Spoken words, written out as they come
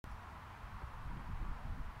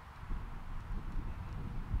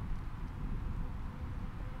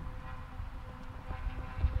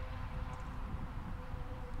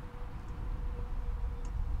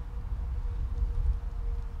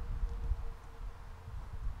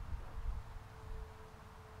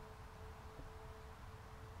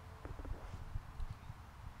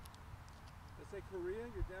like Korea?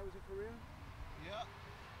 Your dad was in Korea? Yeah.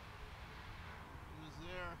 He was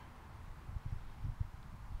there.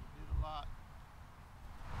 He did a lot.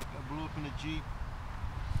 Got blew up in a Jeep.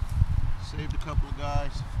 Saved a couple of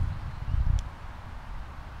guys.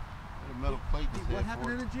 Had a metal plate in his head. What happened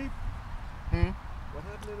for in it. a Jeep? What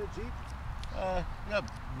happened in a Jeep? He got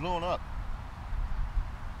blown up.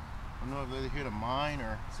 I don't know if they hit a mine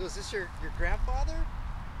or... So is this your grandfather?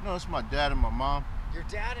 No, it's my dad and my mom. Your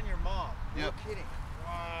dad and your mom? No Yep. kidding.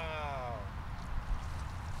 Wow.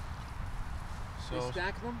 You So,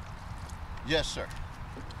 stack them? yes, sir.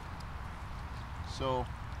 So,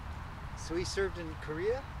 So he served in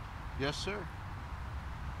Korea? yes, sir.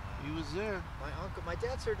 He was there. My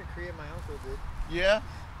dad served in Korea, my uncle did. Yeah.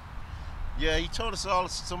 Yeah, he told us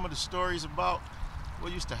some of the stories about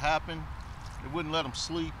what used to happen. They wouldn't let him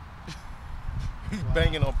sleep. He's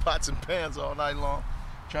banging on pots and pans all night long,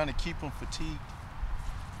 trying to keep him fatigued.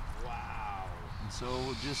 Wow. And so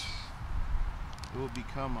it would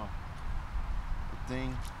become a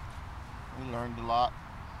thing. We learned a lot.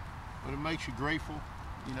 But it makes you grateful,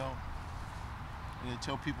 you know. And I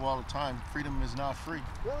tell people all the time, freedom is not free.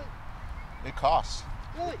 Really? It costs.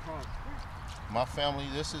 Really? My family,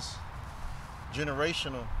 this is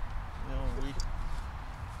generational. You know,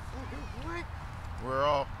 we're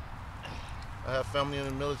all, I have family in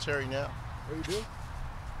the military now. Oh, you do?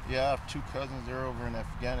 Yeah, I have two cousins. They're over in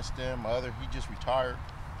Afghanistan. My other, he just retired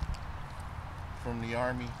from the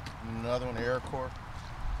Army, and another one, the Air Corps.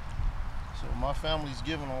 So my family's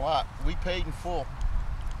given a lot. We paid in full.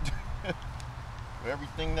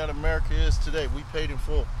 Everything that America is today, we paid in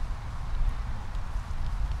full.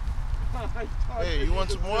 Hey, you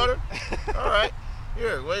want some water? All right.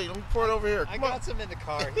 Here, wait, let me pour it over here. I Come on. got some in the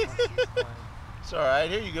car. He's fine. It's all right.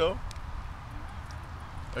 Here you go.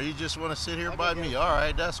 Or you just want to sit here I'll by go me? get it. All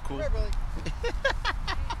right, that's cool. Come here, Billy.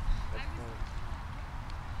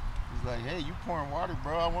 He's like, hey, you pouring water,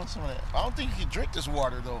 bro. I want some of that. I don't think you can drink this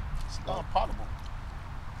water, though. It's not potable.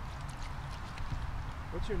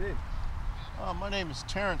 What's your name? My name is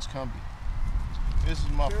Terrence Cumby. This is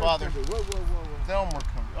my Terrence father, Cumby. Whoa. Thelmer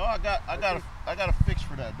Cumby. Oh, I got a fix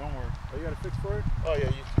for that. Don't worry. Oh, you got a fix for it? Oh yeah,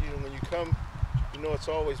 you when you come, you know it's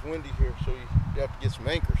always windy here, so you have to get some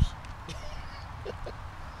anchors.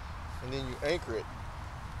 And then you anchor it.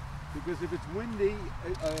 Because if it's windy,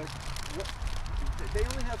 they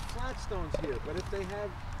only have flat stones here, but if they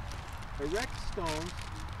have erect stones...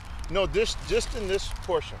 No, just in this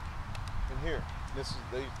portion, in here.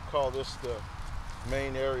 They call this the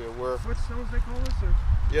main area where... Footstones they call this? Or?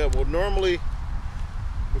 Yeah, well normally,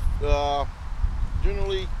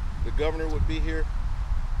 generally the governor would be here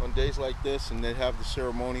on days like this, and they'd have the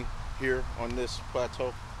ceremony here on this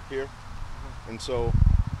plateau here. And so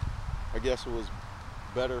I guess it was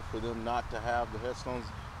better for them not to have the headstones.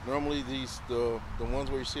 Normally the ones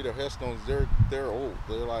where you see the headstones, they're old.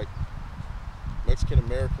 They're like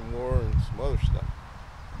Mexican-American War and some other stuff.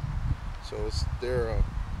 So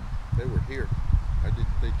they were here.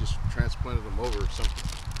 They just transplanted them over or something.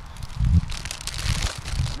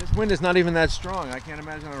 This wind is not even that strong. I can't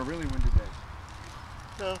imagine on a really windy day.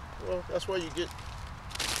 No, well, that's why you get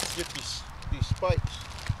these spikes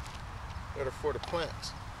that are for the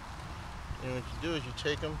plants. And what you do is you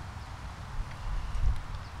take them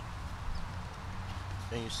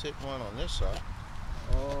and you sit one on this side.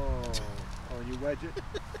 Oh, you wedge it?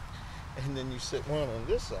 And then you sit one on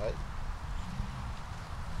this side.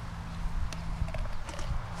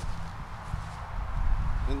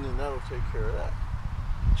 And then that'll take care of that.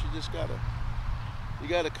 But you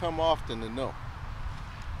gotta come often to know.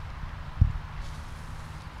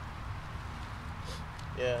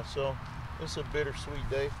 Yeah, so it's a bittersweet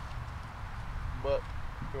day. But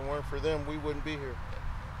if it weren't for them, we wouldn't be here.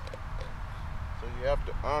 So you have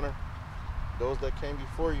to honor those that came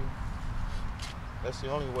before you. That's the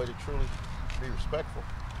only way to truly be respectful.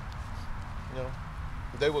 You know,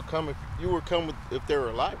 they would come if you would come if they were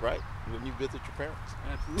alive, right? When you visit your parents.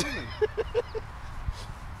 Absolutely.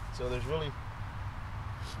 So there's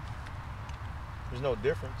no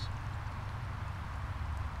difference,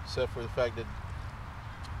 except for the fact that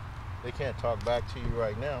they can't talk back to you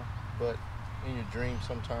right now, but in your dreams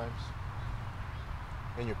sometimes,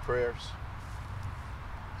 in your prayers,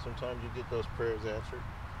 sometimes you get those prayers answered.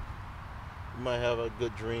 You might have a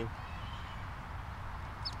good dream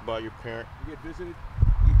by your parent. You get visited?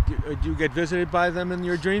 Do you get visited by them in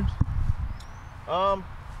your dreams?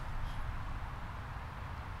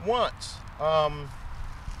 Once. Well,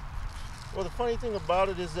 the funny thing about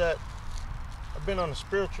it is that I've been on a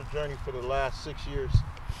spiritual journey for the last 6 years,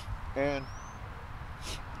 and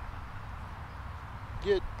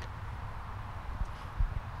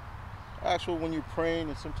I actual when you're praying,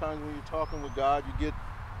 and sometimes when you're talking with God, you get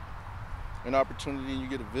an opportunity and you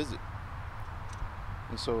get a visit.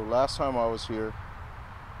 And so last time I was here,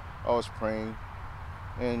 I was praying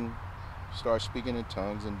and started speaking in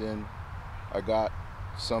tongues, and then I got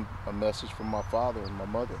a message from my father and my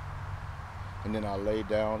mother. And then I laid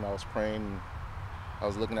down, I was praying, and I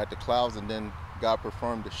was looking at the clouds, and then God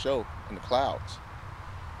performed a show in the clouds.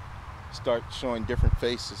 Start showing different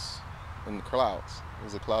faces in the clouds. It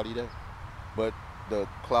was a cloudy day, but the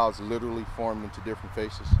clouds literally formed into different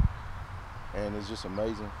faces, and it's just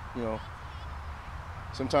amazing. You know,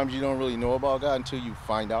 sometimes you don't really know about God until you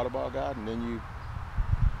find out about God, and then you,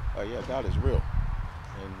 oh yeah, God is real.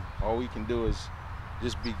 And all we can do is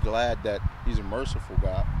just be glad that He's a merciful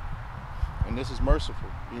God. And this is merciful.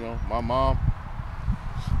 You know, my mom,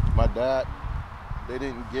 my dad,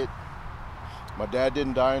 my dad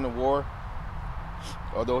didn't die in the war,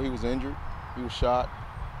 although he was injured. He was shot,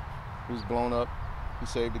 he was blown up. He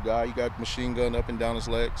saved a guy, he got machine gun up and down his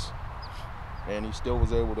legs, and he still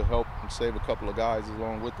was able to help and save a couple of guys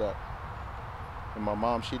along with that. And my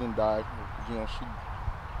mom, she didn't die. You know,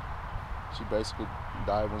 she basically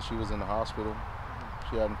died when she was in the hospital.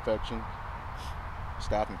 She had infection,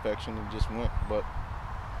 staph infection, and just went. But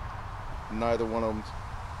neither one of them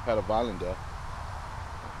had a violent death.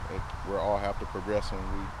 We all have to progress, and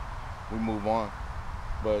we move on.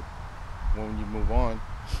 But when you move on,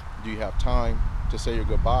 do you have time to say your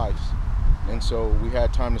goodbyes? And so we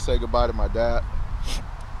had time to say goodbye to my dad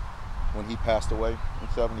when he passed away in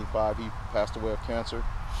 '75. He passed away of cancer.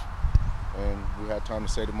 And we had time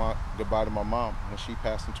to say goodbye to my mom when she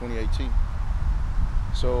passed in 2018.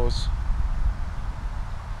 So it's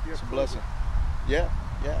a blessing. Yeah.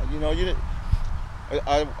 You know,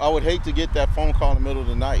 I would hate to get that phone call in the middle of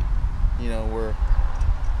the night, you know, where,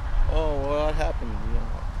 oh, well, what happened? You know,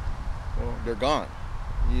 well, they're gone.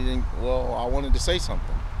 You didn't. Well, I wanted to say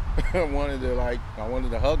something. I wanted to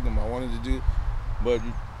hug them. I wanted to do, but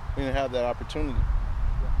we didn't have that opportunity.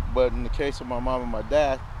 But in the case of my mom and my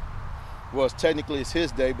dad, well, technically it's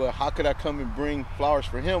his day, but how could I come and bring flowers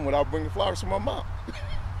for him without bringing flowers to my mom?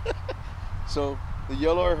 So the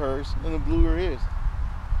yellow are hers and the blue are his.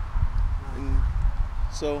 And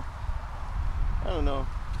so, I don't know.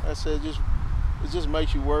 I said it just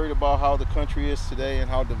makes you worried about how the country is today and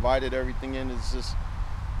how divided everything is. It's just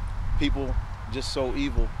people just so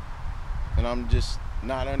evil, and I'm just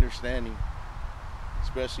not understanding,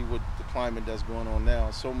 especially with the climate that's going on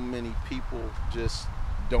now. So many people just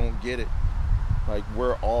don't get it. Like,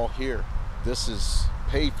 we're all here. This is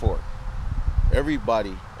paid for.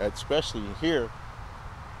 Everybody, especially here,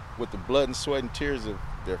 with the blood and sweat and tears of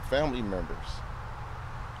their family members.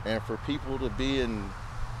 And for people to be in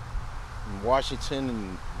Washington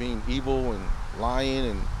and being evil and lying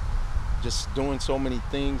and just doing so many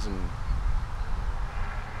things, and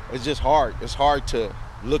it's just hard. It's hard to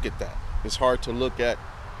look at that. It's hard to look at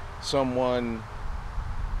someone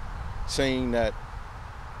saying that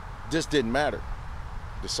this didn't matter.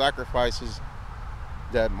 The sacrifices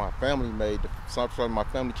that my family made, the sacrifice my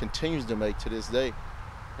family continues to make to this day.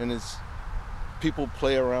 And it's people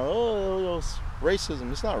play around, oh, it's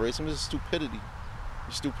racism. It's not racism, it's stupidity.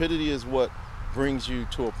 Stupidity is what brings you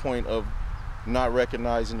to a point of not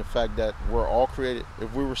recognizing the fact that we're all created.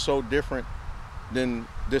 If we were so different than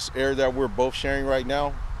this air that we're both sharing right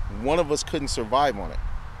now, one of us couldn't survive on it.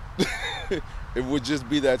 It would just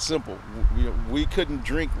be that simple. We couldn't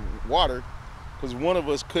drink water because one of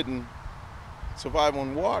us couldn't survive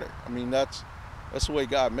on water. I mean, that's the way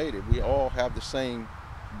God made it. We all have the same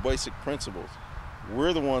basic principles.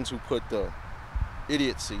 We're the ones who put the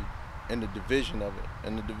idiocy and the division of it.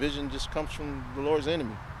 And the division just comes from the Lord's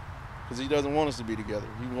enemy, because He doesn't want us to be together.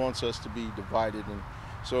 He wants us to be divided. And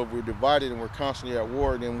so if we're divided and we're constantly at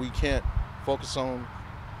war, then we can't focus on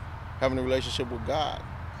having a relationship with God.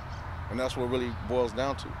 And that's what it really boils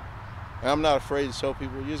down to. And I'm not afraid to tell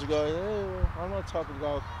people. Years ago, hey, I'm not talking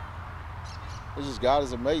about, it's just God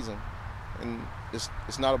is amazing. And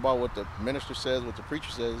it's not about what the minister says, what the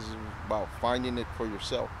preacher says. It's about finding it for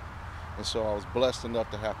yourself. And so I was blessed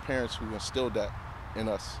enough to have parents who instilled that in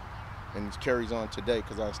us, and it carries on today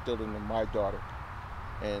because I instilled it in my daughter,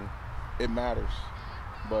 and it matters.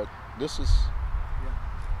 But this is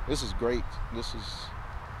great. This is,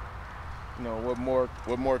 you know, what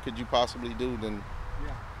more could you possibly do than?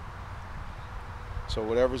 Yeah. So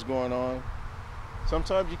whatever's going on,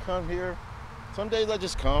 sometimes you come here. Some days I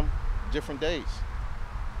just come, different days,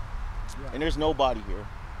 and there's nobody here.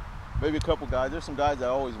 Maybe a couple guys. There's some guys that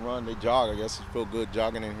always run. They jog. I guess it feel good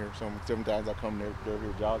jogging in here. Sometimes I come there, they're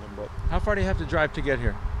here jogging. But how far do you have to drive to get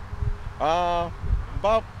here?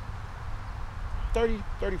 About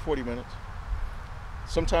 40 minutes.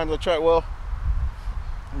 Sometimes I try, well,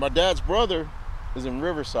 my dad's brother is in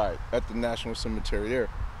Riverside at the National Cemetery there.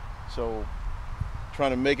 So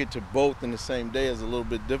trying to make it to both in the same day is a little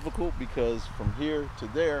bit difficult because from here to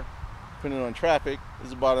there, depending on traffic,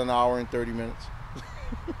 is about an hour and 30 minutes.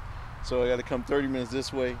 So I got to come 30 minutes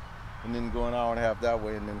this way and then go an hour and a half that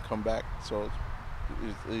way and then come back. So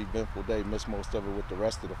it's an eventful day. Miss most of it with the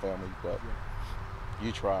rest of the family, but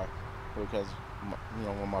you try. Because, you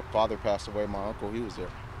know, when my father passed away, my uncle, he was there.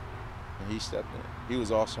 And he stepped in. He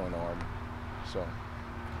was also in the Army. So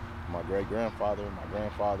my great-grandfather, my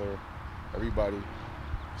grandfather, everybody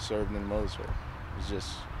served in the military. It's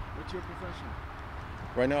just... What's your profession?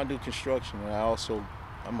 Right now I do construction, and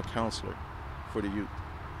I'm a counselor for the youth.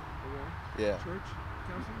 Oh, really? Yeah. Church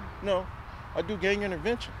counseling? No, I do gang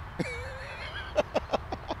intervention.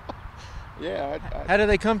 Yeah. How do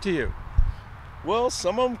they come to you? Well,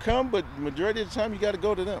 some of them come, but the majority of the time you got to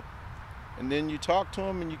go to them. And then you talk to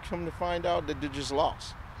them and you come to find out that they're just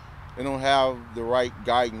lost. They don't have the right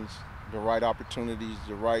guidance, the right opportunities,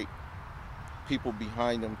 the right people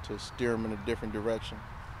behind them to steer them in a different direction.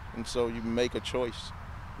 And so you make a choice.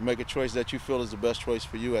 You make a choice that you feel is the best choice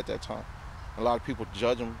for you at that time. A lot of people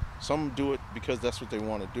judge them. Some do it because that's what they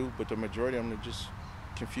want to do, but the majority of them are just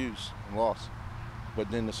confused and lost. But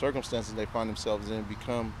then the circumstances they find themselves in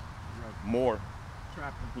become more.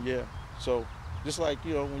 Trapping. Yeah. So just like,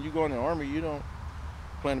 you know, when you go in the Army, you don't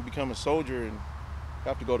plan to become a soldier and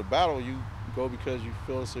have to go to battle. You go because you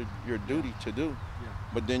feel it's your duty to do. Yeah.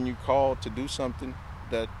 But then you call to do something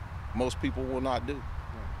that most people will not do. Right.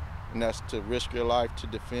 And that's to risk your life to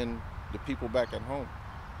defend the people back at home.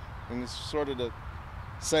 And it's sort of the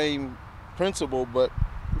same principle, but...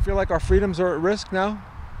 You feel like our freedoms are at risk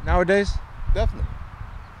nowadays? Definitely.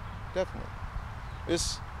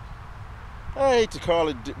 I hate to call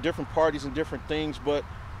it different parties and different things, but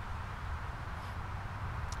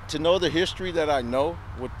to know the history that I know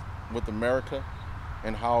with America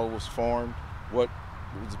and how it was formed, what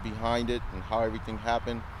was behind it and how everything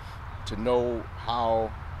happened, to know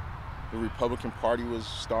how the Republican Party was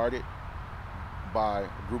started by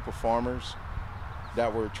a group of farmers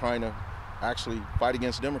that were trying to actually fight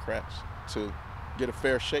against Democrats to get a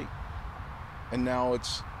fair shake. And now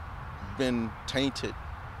it's been tainted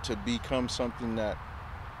to become something that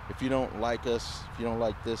if you don't like us, if you don't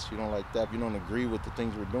like this, if you don't like that, if you don't agree with the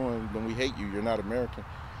things we're doing, then we hate you, you're not American.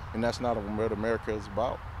 And that's not what America is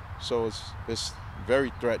about. So it's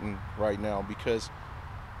very threatened right now because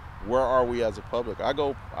where are we as a public? I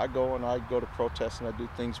go to protests and I do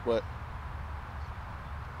things, but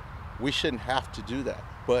we shouldn't have to do that.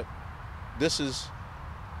 But this is,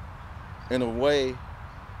 in a way,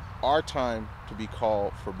 our time to be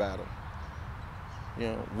called for battle. You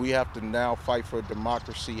know, we have to now fight for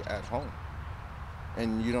democracy at home.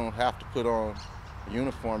 And you don't have to put on a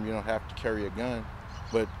uniform, you don't have to carry a gun,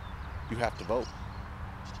 but you have to vote.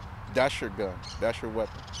 That's your gun, that's your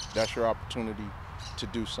weapon, that's your opportunity to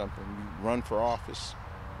do something. You run for office,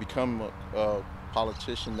 become a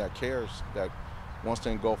politician that cares, that wants to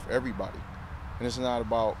engulf everybody. And it's not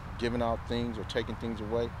about giving out things or taking things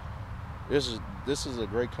away. This is a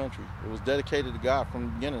great country. It was dedicated to God from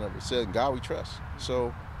the beginning of it. It said, "In God we trust."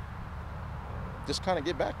 So just kind of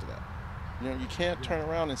get back to that. You know, you can't turn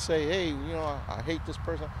around and say, "Hey, you know, I hate this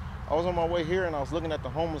person." I was on my way here and I was looking at the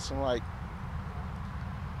homeless and like,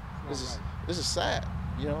 this is sad.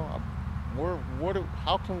 You know,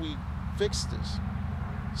 how can we fix this?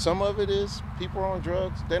 Some of it is people are on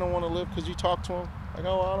drugs. They don't want to live because you talk to them. Like,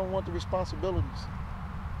 oh, I don't want the responsibilities.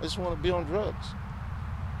 I just want to be on drugs.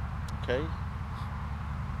 Okay?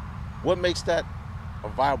 What makes that a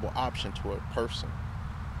viable option to a person?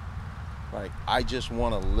 Like, I just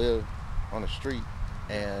want to live on the street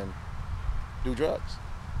and do drugs.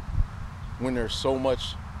 When there's so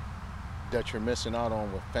much that you're missing out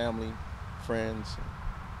on with family, friends, and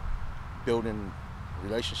building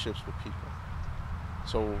relationships with people.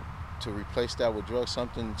 So to replace that with drugs,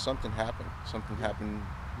 something happened. Something happened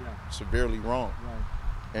severely wrong.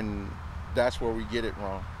 Right. And that's where we get it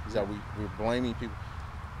wrong, is that we're blaming people.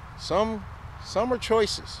 Some are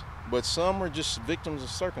choices, but some are just victims of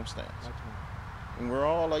circumstance. That's right. And we're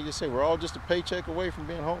all, like you say, we're all just a paycheck away from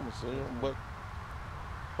being homeless. You know, but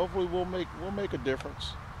hopefully we'll make a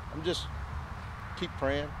difference. I'm just keep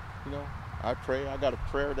praying, you know. I pray. I got a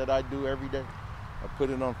prayer that I do every day. I put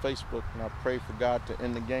it on Facebook and I pray for God to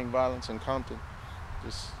end the gang violence in Compton.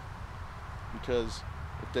 Just because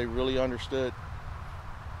if they really understood,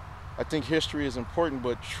 I think history is important,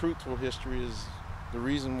 but truthful history is the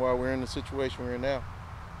reason why we're in the situation we're in now.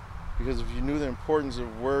 Because if you knew the importance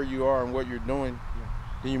of where you are and what you're doing,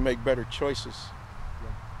 then you make better choices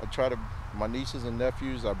I try to, my nieces and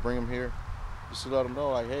nephews, I bring them here just to let them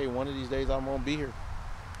know, like, hey, one of these days I'm gonna be here,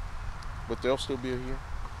 but they'll still be here,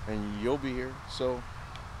 and you'll be here. So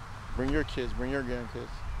bring your kids, bring your grandkids.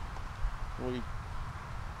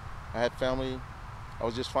 I had family. I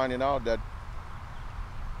was just finding out that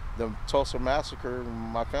the Tulsa massacre,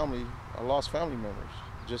 my family, I lost family members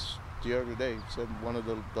just the other day. Said one of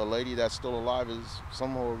the lady that's still alive is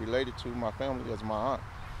somehow related to my family as my aunt.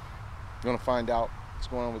 I'm gonna find out what's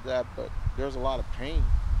going on with that, but there's a lot of pain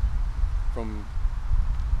from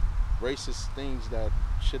racist things that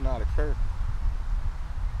should not occur,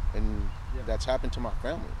 and that's happened to my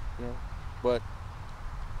family, you know. But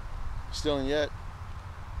still and yet,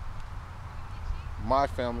 my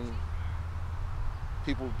family,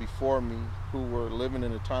 people before me who were living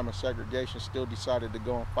in a time of segregation, still decided to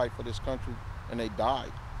go and fight for this country, and they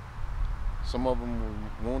died. Some of them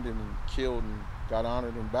were wounded and killed and got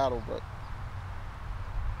honored in battle, but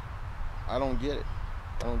I don't get it.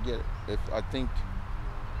 I don't get it. I think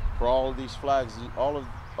for all of these flags, all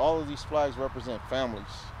of these flags represent families.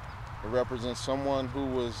 It represents someone who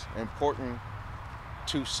was important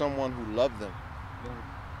to someone who loved them. Right.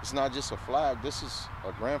 It's not just a flag. This is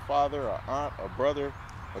a grandfather, an aunt, a brother,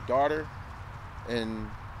 a daughter, and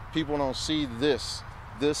people don't see this.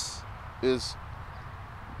 This is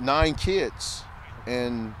 9 kids,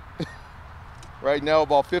 and right now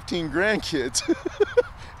about 15 grandkids.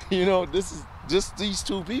 You know, this is just these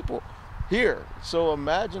 2 people here. So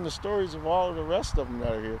imagine the stories of all of the rest of them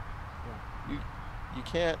that are here. Yeah. You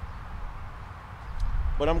can't.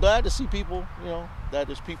 But I'm glad to see people, you know, that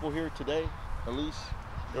there's people here today, at least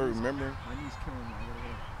they're remembering. My knee's killing me.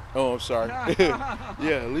 Oh, I'm sorry.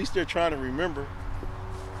 Yeah, at least they're trying to remember.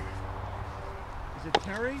 Is it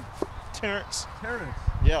Terry? Terrence. Terrence.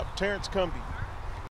 Yeah, Terrence Cumbie.